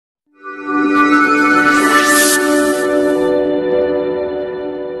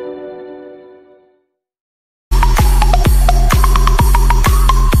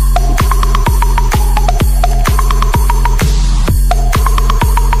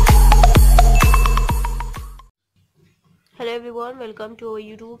everyone, welcome to our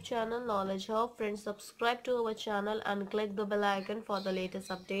YouTube channel Knowledge Hub. Friends, subscribe to our channel and click the bell icon for the latest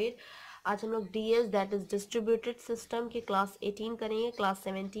update. आज हम लोग DS that is distributed system की class 18 करेंगे। Class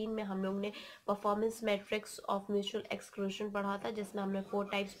 17 में हम लोग ने performance matrix of mutual exclusion पढ़ा था, जिसमें हमने 4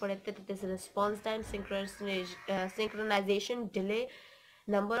 टाइप्स पढ़े थे। That is response time, synchronisation, delay,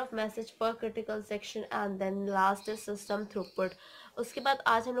 number of message पर critical section and then last is system throughput. उसके बाद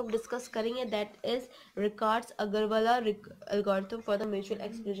आज हम लोग डिस्कस करेंगे that is रिकार्ड्स-अगरवाला algorithm for the mutual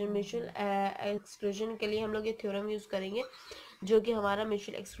exclusion. Mutual exclusion के लिए हम लोग ये थ्योरम यूज करेंगे जो कि हमारा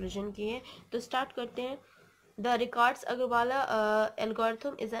म्यूचुअल एक्सक्लूजन की है। तो स्टार्ट करते हैं। The Richart-Agarwala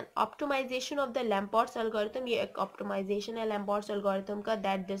algorithm is an optimization of the Lamport's algorithm। ये एक optimization है Lamport's algorithm का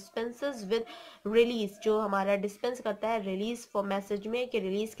that dispenses with release, जो हमारा dispense करता है release for message में कि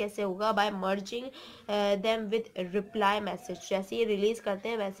release कैसे होगा by merging them with reply message। जैसे ये release करते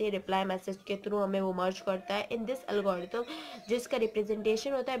हैं वैसे ही reply message के थ्रू हमें वो merge करता है। in this algorithm जिसका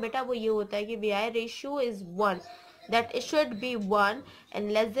representation होता है बेटा वो ये होता है कि vi ratio is 1, that it should be 1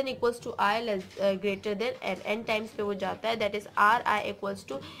 and less than equals to I greater than n times पे वो जाता है। that is ri equals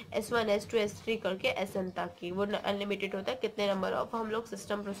to s1 s2 s3 करके sn तक की वो अनलिमिटेड होता है कितने नंबर ऑफ हम लोग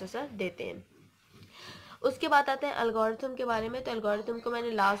सिस्टम प्रोसेसर देते हैं। उसके बाद आते हैं एल्गोरिथम के बारे में। तो एल्गोरिथम को मैंने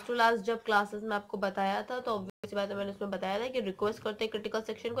लास्ट टू लास्ट जब क्लासेस में आपको बताया था तो ऑब्वियस बात है मैंने उसमें बताया था कि रिक्वेस्ट करते हैं क्रिटिकल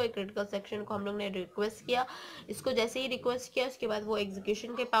सेक्शन को। एक क्रिटिकल सेक्शन को हम लोग ने रिक्वेस्ट किया, इसको जैसे ही रिक्वेस्ट किया उसके बाद वो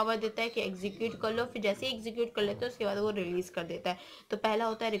एग्जीक्यूशन के पावर देता है कि एग्जीक्यूट कर लो। फिर जैसे ही एग्जीक्यूट कर लेते हैं उसके बाद वो रिलीज कर देता है। तो पहला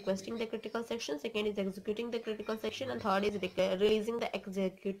होता है requesting the critical section, second is executing the critical section and third is releasing the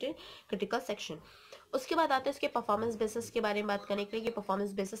executed critical section. उसके बाद आते हैं उसके परफॉर्मेंस बेसिस के बारे में बात करने के लिए कि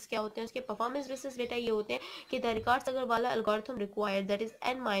परफॉर्मेंस बेसिस क्या होते हैं। उसके परफॉर्मेंस बेसिस बेटा ये होते हैं कि the रिकार्ड्स-अगरवाला algorithm required that is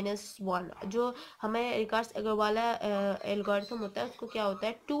n-1। जो हमें रिकार्ड्स-अगरवाला एल्गोरिथम होता है उसको क्या होता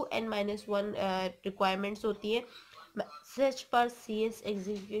है 2n-1 रिक्वायरमेंट्स होती है। मैसेज पर CS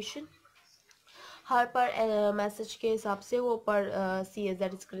एग्जीक्यूशन हर पर मैसेज के हिसाब से वो पर CS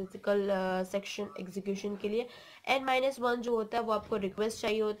that is critical section execution के लिए। n-1 जो होता है वो आपको रिक्वेस्ट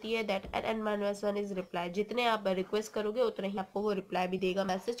चाहिए होती है। That n-1 is reply. जितने आप रिक्वेस्ट करोगे उतने ही आपको वो रिप्लाई भी देगा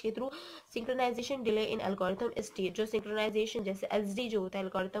मैसेज के through. Synchronisation delay in algorithm is T। जो सिंक्रोनाइजेशन जैसे SD जो होता है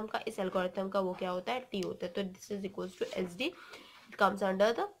एल्गोरिथम का, इस एल्गोरिथम का वो क्या होता है T होता है। तो this is equals to SD, it comes under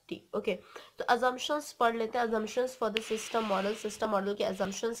the T। Okay तो assumptions पढ़ लेते हैं। assumptions for the system model। system model के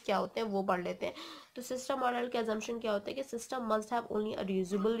assumptions क्या होते हैं वो पढ़ लेते हैं। तो सिस्टम मॉडल के assumption क्या होता है कि system must have only a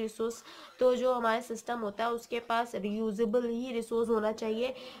reusable resource. तो जो हमारा सिस्टम होता है उसके पास रियूजेबल ही रिसोर्स होना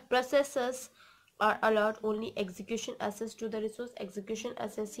चाहिए। Processors are a lot only execution access to the resource. Execution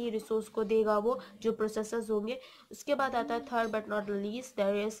access he resource को देगा वो जो प्रोसेसर्स होंगे। उसके बाद आता है third but not least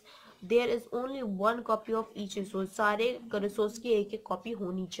there is only 1 copy of each resource. सारे रिसोर्स की एक एक कॉपी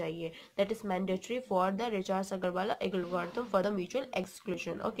होनी चाहिए। That is mandatory for the रिचार्ड्स-अगरवाला algorithm for the mutual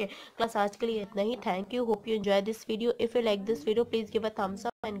exclusion. Okay class आज के लिए इतना ही। Thank you, hope you enjoy this video. If you like this video please give a thumbs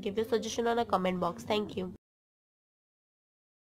up and give your suggestion on a comment box. Thank you.